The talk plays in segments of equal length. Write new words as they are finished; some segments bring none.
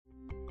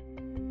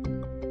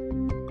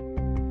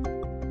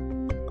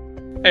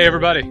Hey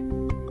everybody,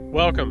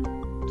 welcome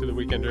to the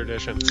Weekender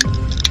edition of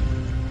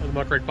the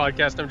Muckrake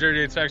Podcast. I'm Jerry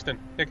Tate Sexton.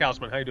 Nick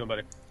Hausman, how you doing,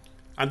 buddy?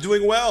 I'm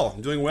doing well.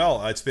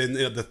 It's been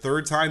the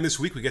third time this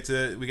week we get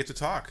to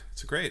talk.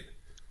 It's great.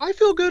 I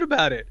feel good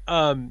about it.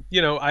 I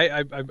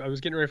was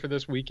getting ready for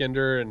this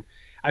Weekender, and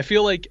I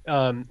feel like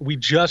we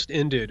just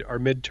ended our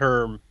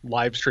midterm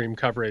live stream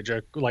coverage,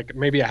 like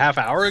maybe a half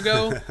hour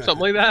ago, something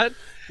like that.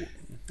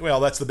 Well,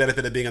 that's the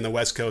benefit of being on the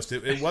West Coast.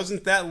 It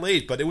wasn't that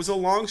late, but it was a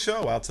long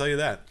show. I'll tell you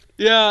that.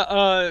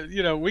 Yeah,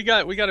 we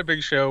got a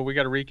big show. We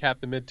got to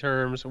recap the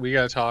midterms. We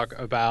got to talk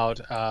about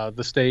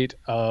the state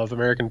of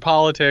American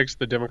politics,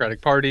 the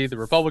Democratic Party, the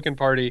Republican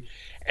Party,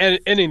 and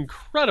an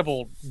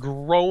incredible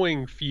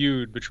growing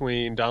feud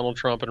between Donald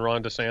Trump and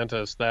Ron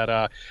DeSantis. That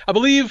I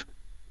believe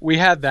we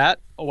had that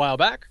a while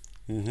back.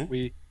 Mm-hmm.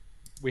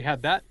 We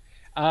had that.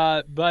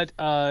 I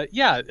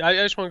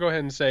just want to go ahead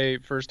and say,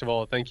 first of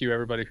all, thank you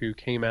everybody who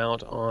came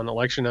out on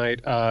election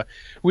night.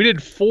 We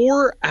did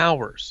 4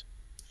 hours.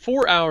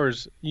 4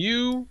 hours.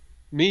 You,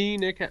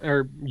 Nick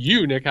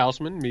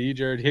Hausman, me,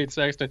 Jared Yates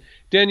Sexton,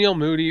 Danielle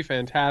Moody,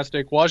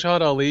 fantastic.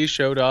 Wajid Ali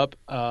showed up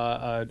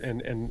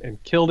and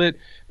killed it.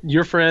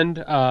 Your friend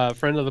of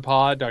the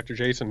pod, Dr.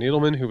 Jason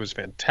Needleman, who was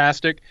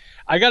fantastic.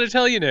 I got to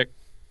tell you, Nick,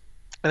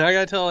 and I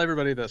got to tell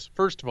everybody this.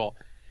 First of all,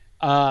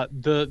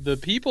 the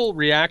people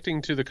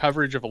reacting to the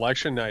coverage of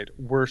election night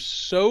were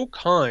so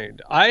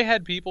kind. I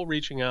had people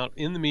reaching out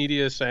in the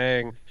media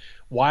saying,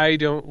 why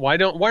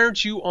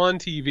aren't you on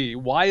TV?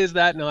 Why is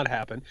that not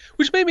happen?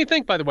 Which made me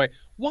think, by the way,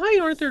 why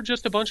aren't there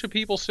just a bunch of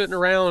people sitting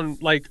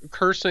around like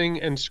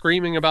cursing and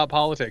screaming about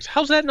politics?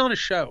 How's that not a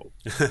show?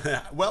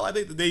 Well, I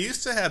think they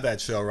used to have that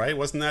show, right?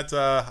 Wasn't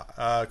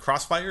that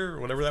Crossfire or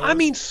whatever that was? I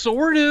mean,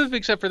 sort of,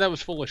 except for that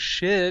was full of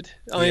shit.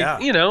 Yeah.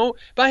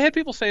 But I had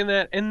people saying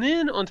that. And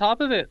then on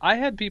top of it, I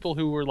had people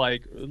who were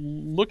like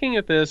looking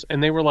at this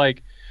and they were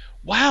like,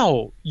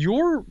 wow,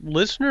 your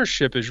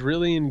listenership is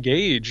really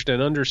engaged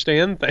and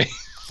understand things,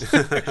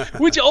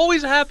 which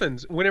always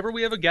happens whenever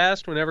we have a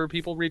guest, whenever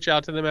people reach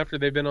out to them after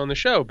they've been on the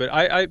show. But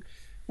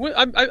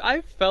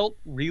I felt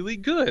really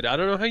good. I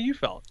don't know how you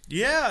felt.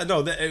 Yeah, no.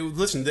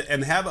 Listen,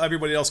 and have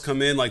everybody else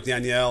come in like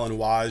Danielle and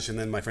Waj, and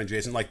then my friend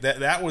Jason. Like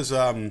that was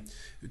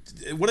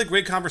what a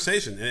great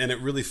conversation, and it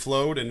really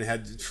flowed and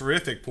had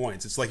terrific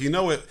points. It's like we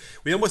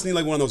almost need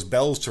like one of those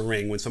bells to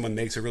ring when someone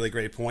makes a really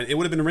great point. It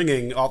would have been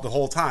ringing all the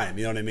whole time.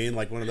 You know what I mean?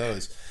 Like one of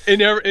those. It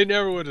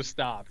never would have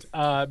stopped.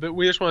 But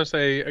we just want to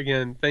say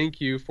again,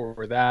 thank you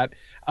for that.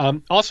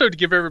 Also, to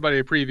give everybody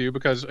a preview,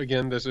 because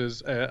again, this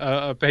is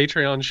a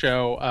Patreon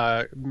show,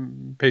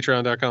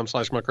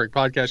 patreon.com/Muckrake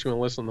Podcast. You want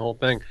to listen to the whole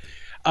thing.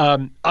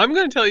 I'm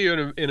going to tell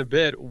you in a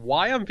bit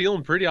why I'm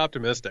feeling pretty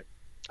optimistic.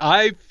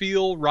 I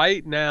feel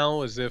right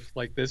now as if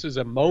like this is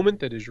a moment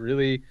that is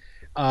really,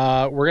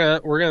 we're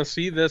gonna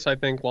see this. I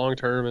think long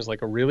term as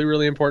like a really,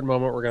 really important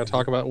moment. We're going to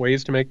talk about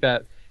ways to make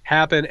that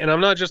happen. And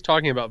I'm not just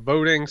talking about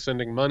voting,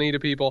 sending money to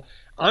people.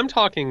 I'm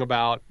talking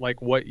about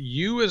like what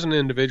you as an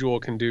individual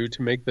can do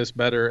to make this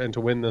better and to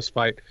win this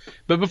fight.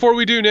 But before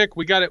we do, Nick,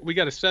 we got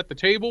to set the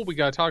table. We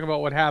got to talk about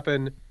what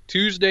happened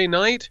Tuesday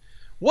night.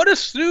 What a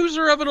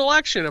snoozer of an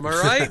election, am I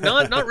right?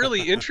 Not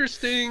really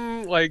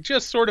interesting, like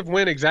just sort of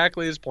went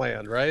exactly as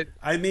planned, right?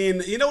 I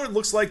mean, you know what it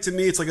looks like to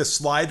me? It's like a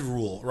slide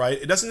rule,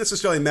 right? It doesn't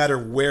necessarily matter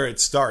where it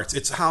starts.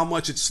 It's how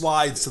much it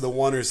slides to the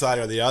one side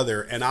or the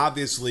other. And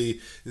obviously,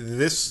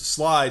 this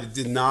slide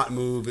did not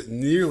move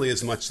nearly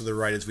as much to the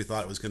right as we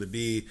thought it was going to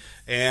be.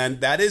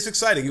 And that is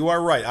exciting. You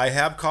are right. I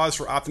have cause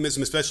for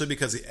optimism, especially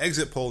because the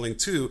exit polling,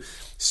 too,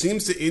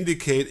 seems to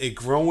indicate a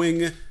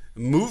growing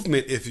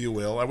movement, if you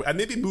will.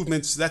 Maybe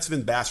movements, that's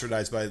been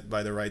bastardized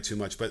by the right too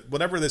much, but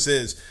whatever this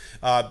is,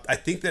 I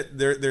think that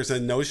there's a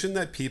notion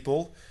that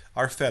people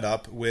are fed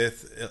up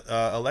with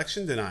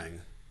election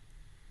denying.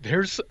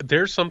 There's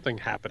something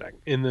happening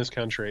in this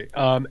country,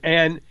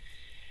 and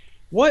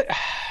what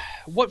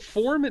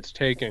form it's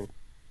taking.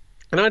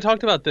 And I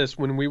talked about this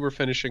when we were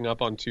finishing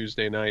up on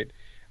Tuesday night.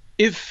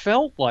 It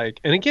felt like,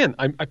 and again,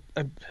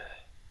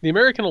 the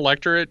American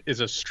electorate is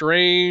a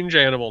strange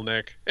animal,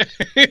 Nick.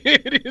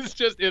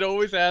 It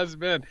always has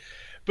been.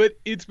 But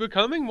it's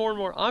becoming more and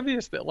more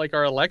obvious that like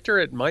our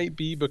electorate might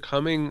be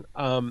becoming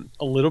a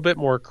little bit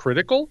more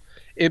critical.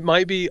 It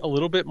might be a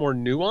little bit more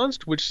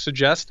nuanced, which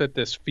suggests that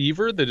this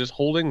fever that is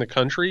holding the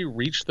country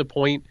reached the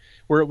point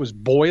where it was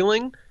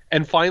boiling.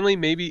 And finally,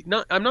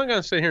 I'm not going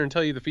to sit here and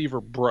tell you the fever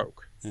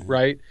broke. Mm-hmm.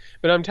 Right.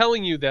 But I'm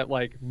telling you that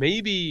like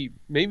maybe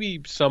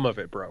some of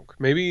it broke,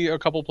 maybe a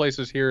couple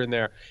places here and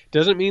there.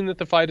 Doesn't mean that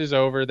the fight is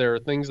over. There are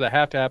things that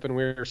have to happen.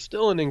 We're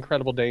still in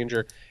incredible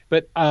danger.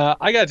 But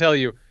I got to tell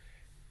you,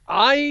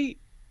 I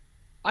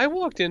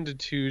walked into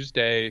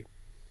Tuesday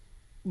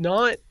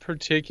not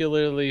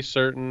particularly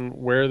certain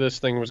where this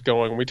thing was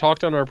going. We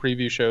talked on our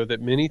preview show that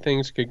many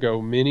things could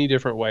go many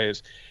different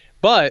ways.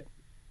 But,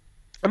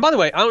 and by the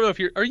way, I don't know if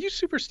are you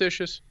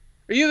superstitious?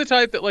 Are you the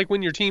type that, like,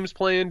 when your team's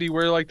playing, do you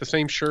wear like the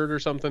same shirt or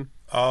something?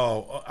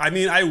 Oh, I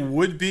mean, I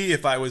would be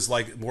if I was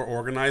like more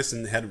organized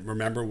and had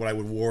remember what I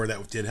would wore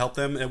that did help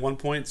them at one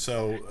point.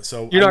 So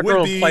You're I not would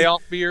growing be,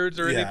 playoff beards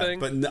or yeah. anything?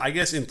 But I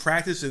guess in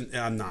practice,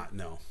 I'm not.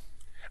 No.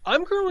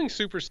 I'm growing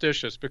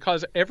superstitious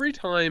because every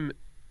time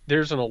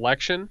there's an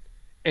election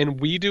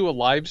and we do a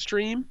live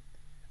stream,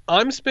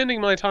 I'm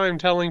spending my time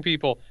telling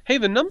people, hey,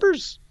 the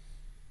numbers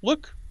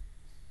look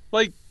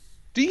like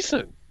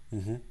decent.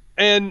 Hmm.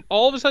 And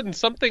all of a sudden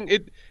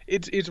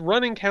it's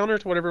running counter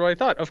to what everybody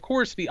thought. Of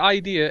course, the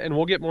idea, and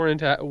we'll get more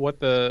into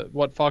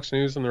what Fox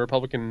News and the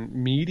Republican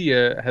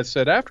media has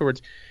said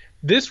afterwards,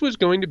 this was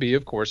going to be,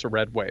 of course, a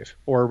red wave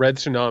or a red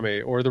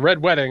tsunami or the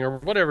red wedding or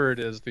whatever it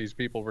is these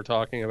people were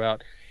talking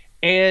about.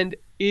 And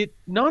it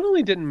not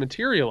only didn't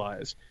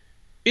materialize,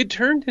 it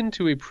turned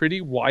into a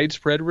pretty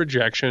widespread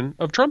rejection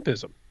of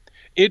Trumpism.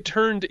 It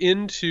turned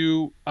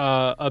into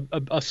a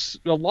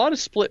lot of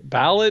split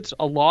ballots,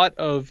 a lot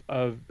of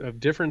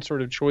different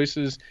sort of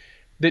choices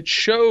that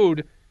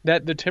showed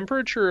that the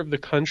temperature of the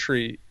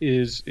country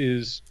is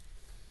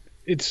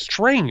it's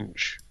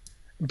strange,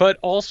 but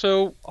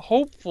also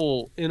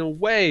hopeful in a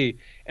way.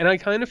 And I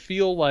kind of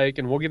feel like,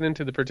 and we'll get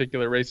into the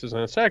particular races in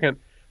a second,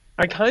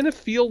 I kind of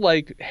feel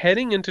like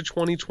heading into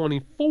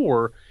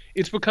 2024,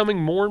 it's becoming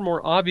more and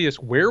more obvious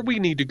where we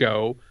need to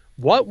go,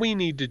 what we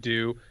need to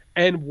do,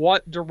 and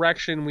what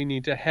direction we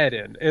need to head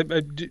in.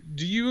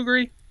 Do you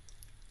agree?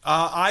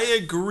 I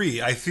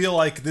agree. I feel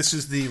like this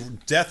is the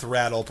death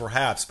rattle,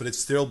 perhaps, but it's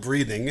still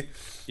breathing,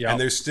 Yeah. and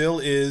there still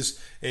is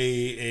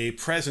a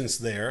presence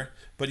there.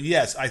 But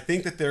yes, I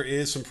think that there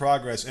is some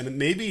progress, and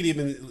maybe it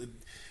even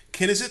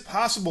is it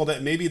possible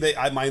that maybe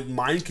my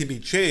mind can be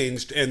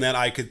changed, and that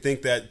I could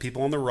think that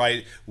people on the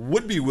right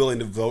would be willing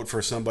to vote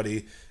for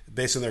somebody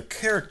based on their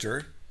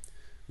character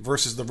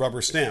versus the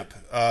rubber stamp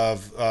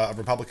of a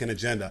Republican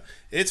agenda.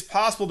 It's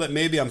possible that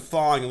maybe I'm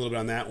thawing a little bit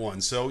on that one.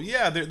 So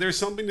yeah, there's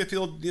something to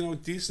feel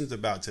decent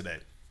about today.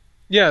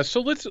 Yeah, so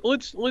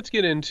let's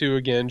get into,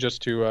 again,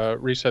 just to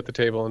reset the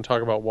table and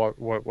talk about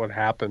what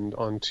happened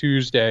on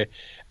Tuesday.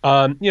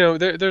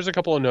 There's a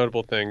couple of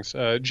notable things.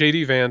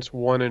 J.D. Vance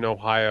won in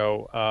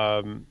Ohio,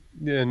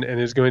 and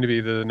is going to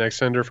be the next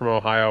senator from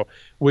Ohio,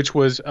 which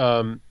was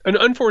an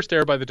unforced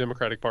error by the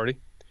Democratic Party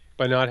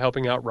by not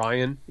helping out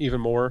Ryan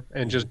even more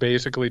and just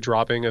basically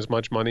dropping as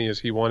much money as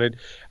he wanted,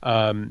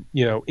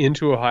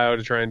 into Ohio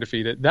to try and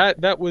defeat it.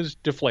 That was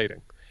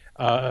deflating.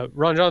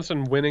 Ron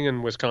Johnson winning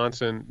in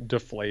Wisconsin,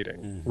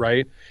 deflating,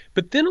 right?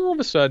 But then all of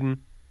a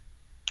sudden,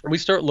 we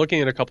start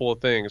looking at a couple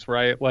of things,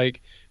 right?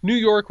 Like New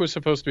York was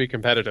supposed to be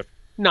competitive,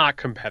 not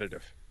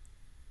competitive,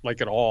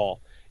 like at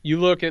all. You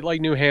look at like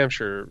New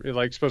Hampshire,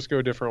 like supposed to go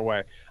a different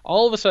way.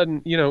 All of a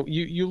sudden,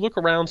 you look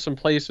around some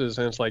places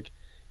and it's like,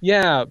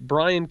 yeah,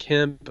 Brian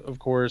Kemp, of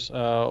course,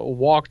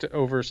 walked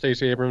over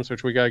Stacey Abrams,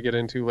 which we got to get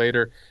into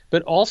later.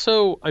 But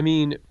also, I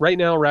mean, right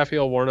now,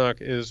 Raphael Warnock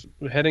is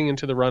heading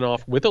into the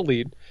runoff with a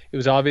lead. It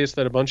was obvious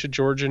that a bunch of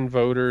Georgian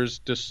voters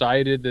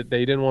decided that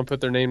they didn't want to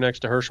put their name next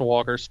to Herschel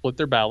Walker, split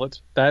their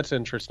ballots. That's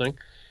interesting.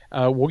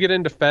 We'll get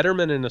into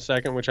Fetterman in a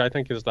second, which I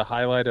think is the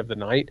highlight of the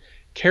night.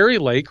 Kari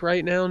Lake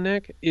right now,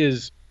 Nick,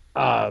 is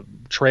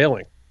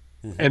trailing.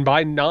 And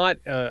by not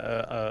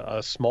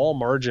a small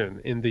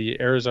margin in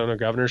the Arizona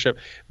governorship.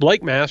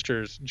 Blake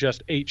Masters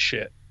just ate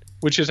shit,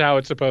 which is how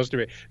it's supposed to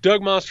be. Doug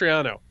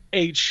Mastriano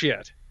ate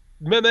shit.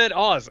 Mehmet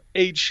Oz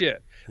ate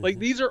shit. Like,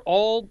 these are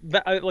all,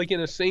 like, in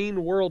a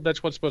sane world,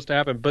 that's what's supposed to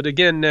happen. But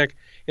again, Nick,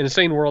 in a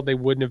sane world, they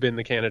wouldn't have been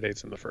the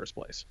candidates in the first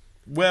place.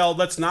 Well,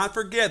 let's not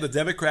forget the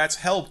Democrats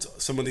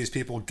helped some of these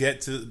people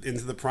get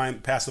into the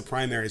past the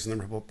primaries on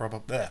the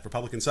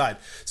Republican side.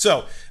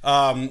 So,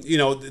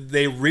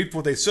 they reaped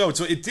what they sowed.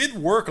 So it did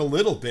work a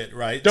little bit,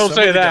 right? Don't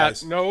say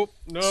that. No.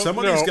 Some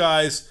of these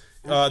guys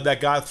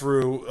that got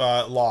through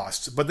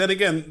lost, but then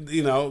again,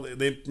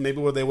 they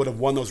would have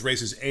won those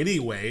races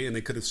anyway, and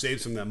they could have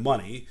saved some of that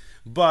money.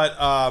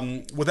 But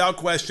without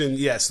question,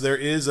 yes, there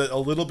is a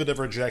little bit of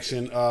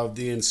rejection of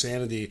the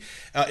insanity.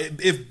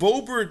 If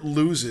Boebert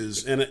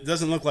loses, and it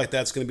doesn't look like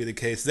that's going to be the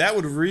case, that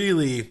would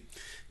really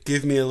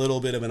give me a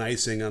little bit of an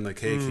icing on the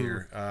cake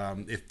here.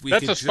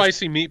 That's a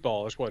spicy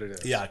meatball is what it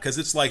is. Yeah, because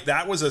it's like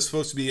that was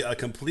supposed to be a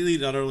completely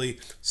and utterly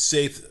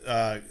safe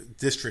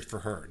district for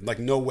her. Like,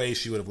 no way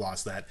she would have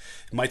lost that.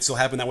 It might still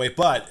happen that way,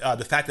 but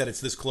the fact that it's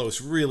this close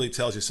really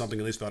tells you something,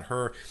 at least about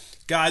her.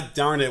 God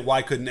darn it,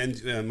 why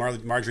couldn't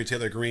Marjorie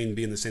Taylor Greene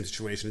be in the same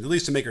situation? At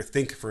least to make her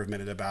think for a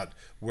minute about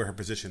where her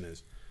position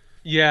is.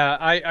 Yeah,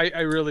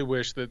 I really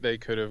wish that they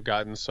could have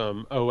gotten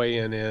some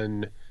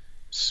OANN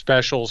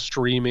special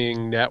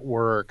streaming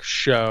network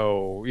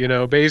show,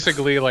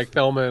 basically like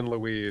Thelma and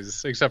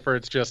Louise, except for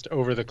it's just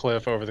over the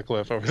cliff, over the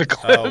cliff, over the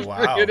cliff. Oh,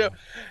 wow.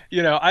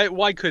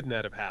 Why couldn't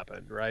that have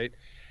happened, right?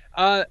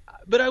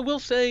 But I will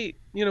say,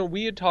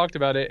 we had talked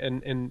about it,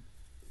 and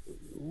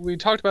we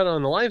talked about it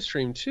on the live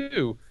stream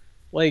too.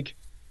 Like,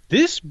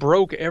 this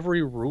broke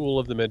every rule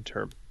of the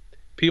midterm.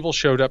 People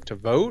showed up to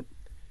vote.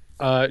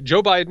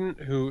 Joe Biden,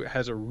 who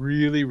has a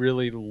really,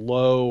 really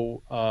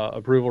low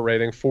approval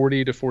rating,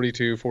 40 to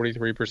 42,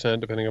 43%,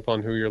 depending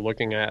upon who you're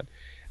looking at.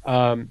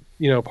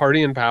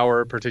 Party in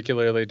power,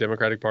 particularly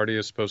Democratic Party,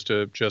 is supposed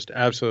to just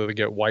absolutely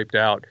get wiped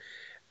out.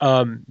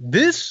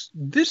 This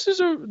is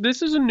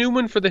a new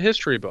one for the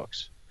history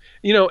books.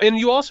 And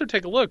you also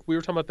take a look. We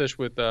were talking about this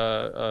with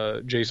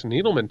Jason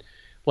Needleman.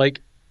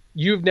 Like,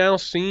 you've now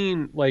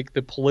seen like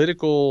the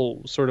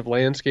political sort of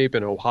landscape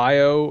in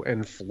Ohio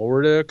and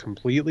Florida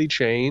completely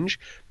change.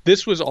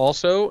 This was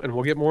also, and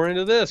we'll get more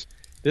into this,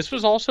 this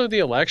was also the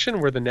election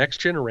where the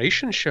next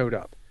generation showed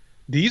up.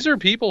 These are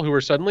people who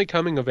are suddenly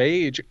coming of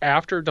age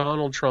after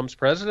Donald Trump's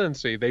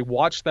presidency. They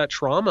watched that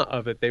trauma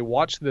of it. They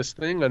watched this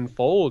thing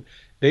unfold.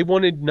 They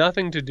wanted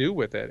nothing to do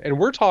with it. And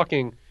we're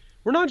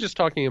not just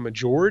talking a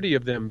majority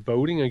of them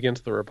voting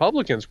against the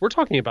Republicans. We're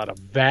talking about a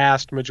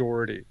vast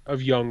majority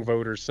of young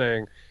voters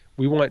saying,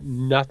 we want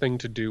nothing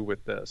to do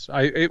with this.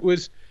 It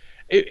was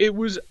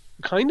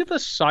kind of a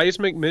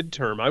seismic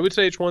midterm. I would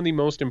say it's one of the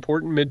most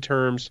important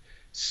midterms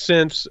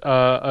since,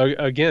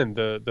 again,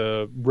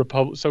 the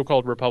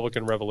so-called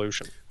Republican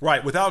Revolution.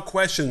 Right. Without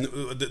question,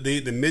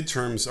 the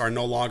midterms are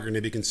no longer going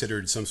to be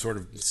considered some sort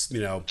of,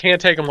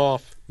 Can't take them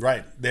off.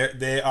 Right.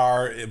 They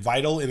are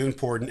vital and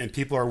important, and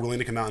people are willing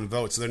to come out and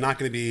vote. So they're not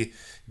going to be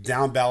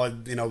down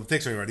ballot,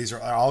 things anymore. These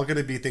are all going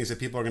to be things that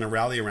people are going to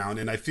rally around.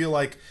 And I feel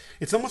like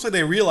it's almost like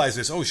they realize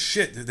this. Oh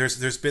shit!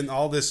 There's been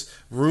all this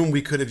room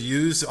we could have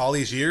used all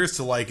these years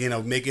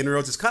to make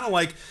inroads. It's kind of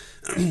like,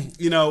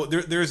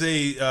 there's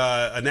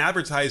an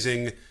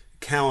advertising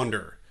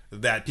calendar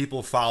that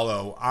people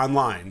follow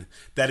online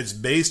that is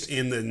based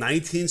in the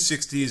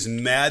 1960s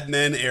Mad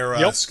Men era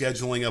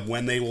scheduling of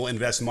when they will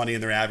invest money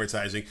in their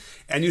advertising.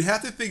 And you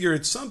have to figure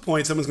at some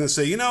point someone's going to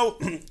say,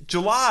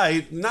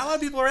 July, not a lot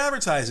of people are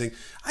advertising.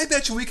 I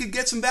bet you we could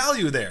get some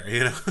value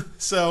there,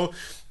 So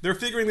they're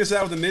figuring this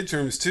out with the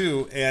midterms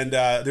too, and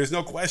there's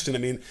no question. I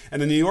mean,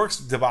 and the New York's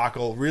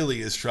debacle really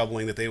is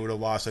troubling that they would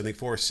have lost, I think,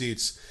 4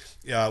 seats.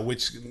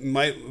 Which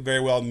might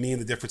very well mean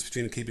the difference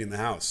between keeping the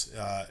House.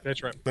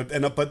 That's right. But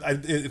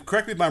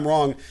correct me if I'm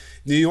wrong.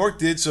 New York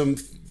did some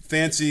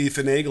fancy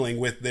finagling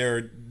with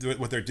their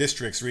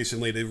districts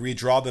recently to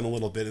redraw them a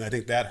little bit, and I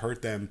think that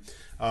hurt them.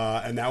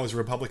 And that was a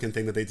Republican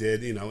thing that they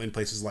did, in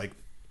places like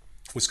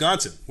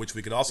Wisconsin, which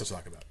we could also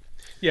talk about.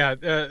 Yeah,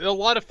 a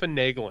lot of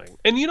finagling.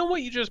 And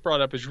what you just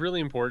brought up is really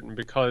important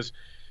because,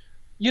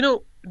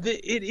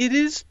 it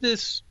is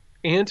this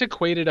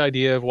antiquated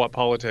idea of what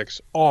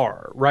politics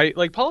are, right?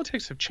 Like,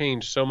 politics have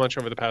changed so much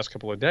over the past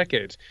couple of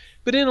decades,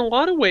 but in a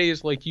lot of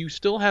ways, like, you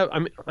still have,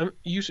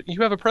 you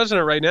have a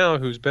president right now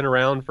who's been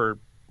around for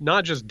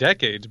not just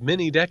decades,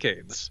 many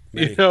decades,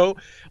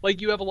 like,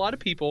 you have a lot of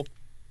people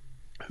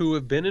who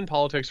have been in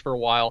politics for a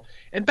while.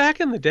 And back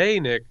in the day,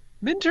 Nick,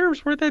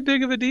 midterms weren't that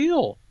big of a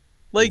deal.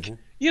 Like,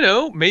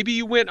 maybe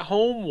you went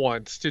home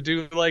once to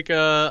do like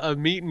a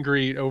meet and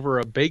greet over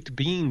a baked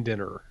bean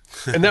dinner.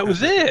 And that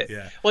was it.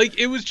 Yeah. Like,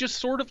 it was just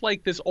sort of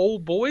like this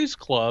old boys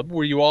club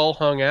where you all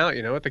hung out,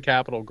 at the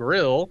Capitol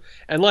Grill.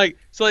 And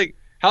it's like,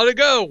 how'd it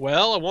go?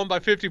 Well, I won by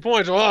 50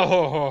 points.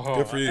 Oh,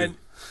 good for you. And,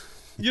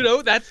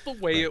 that's the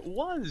way it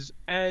was.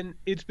 And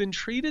it's been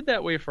treated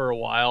that way for a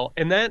while.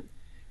 And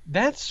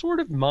that sort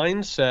of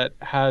mindset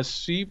has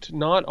seeped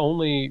not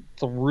only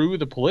through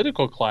the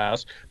political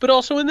class, but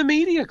also in the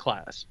media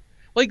class.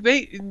 Like,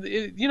 they,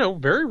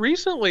 very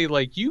recently,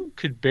 like, you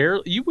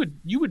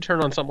would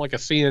turn on something like a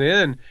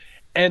CNN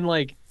and,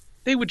 like,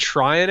 they would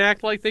try and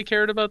act like they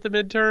cared about the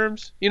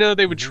midterms.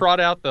 They would trot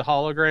out the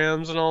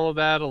holograms and all of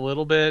that a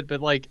little bit, but,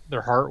 like,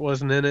 their heart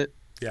wasn't in it.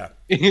 Yeah.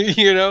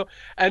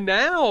 And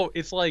now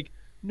it's like,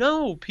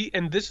 no,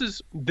 and this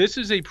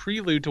is a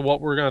prelude to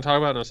what we're going to talk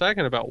about in a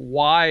second about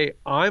why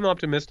I'm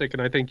optimistic,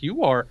 and I think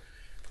you are.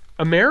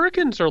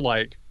 Americans are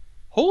like,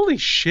 holy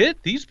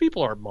shit, these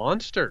people are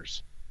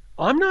monsters.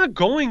 I'm not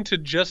going to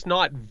just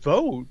not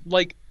vote.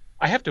 Like,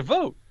 I have to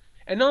vote.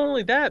 And not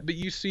only that, but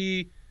you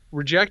see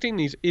rejecting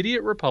these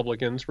idiot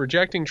Republicans,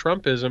 rejecting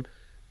Trumpism.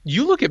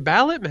 You look at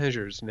ballot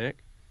measures,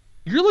 Nick.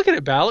 You're looking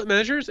at ballot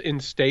measures in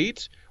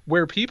states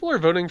where people are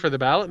voting for the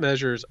ballot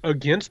measures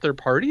against their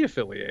party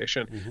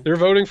affiliation. Mm-hmm. They're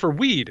voting for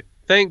weed.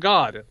 Thank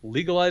God.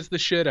 Legalize the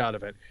shit out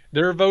of it.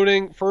 They're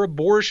voting for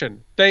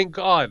abortion. Thank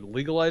God.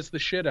 Legalize the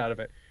shit out of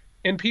it.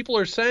 And people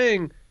are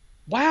saying,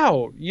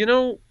 wow,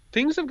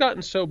 things have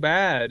gotten so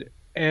bad,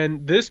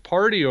 and this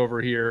party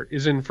over here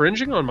is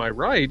infringing on my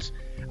rights.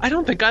 I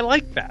don't think I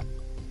like that.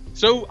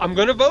 So I'm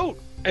going to vote.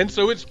 And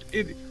so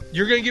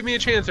you're going to give me a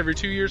chance every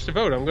 2 years to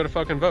vote. I'm going to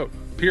fucking vote,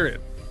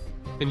 period.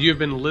 And you've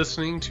been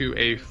listening to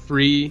a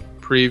free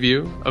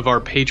preview of our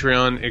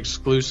Patreon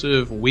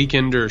exclusive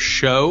Weekender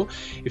show.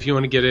 If you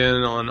want to get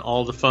in on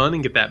all the fun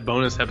and get that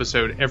bonus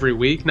episode every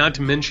week, not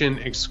to mention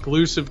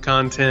exclusive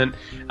content,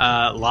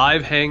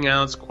 live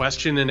hangouts,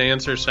 question and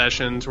answer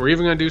sessions. We're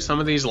even going to do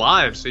some of these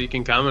live so you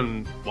can come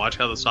and watch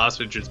how the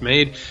sausage is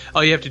made.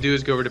 All you have to do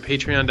is go over to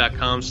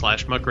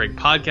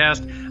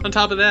patreon.com/muckrakepodcast. On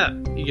top of that,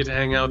 you get to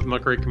hang out with the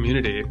Muckrake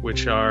community,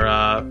 which are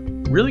a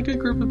really good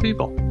group of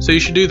people. So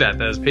you should do that.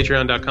 That is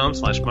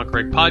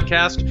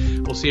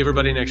patreon.com/muckrakepodcast. We'll see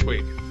everybody next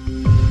week.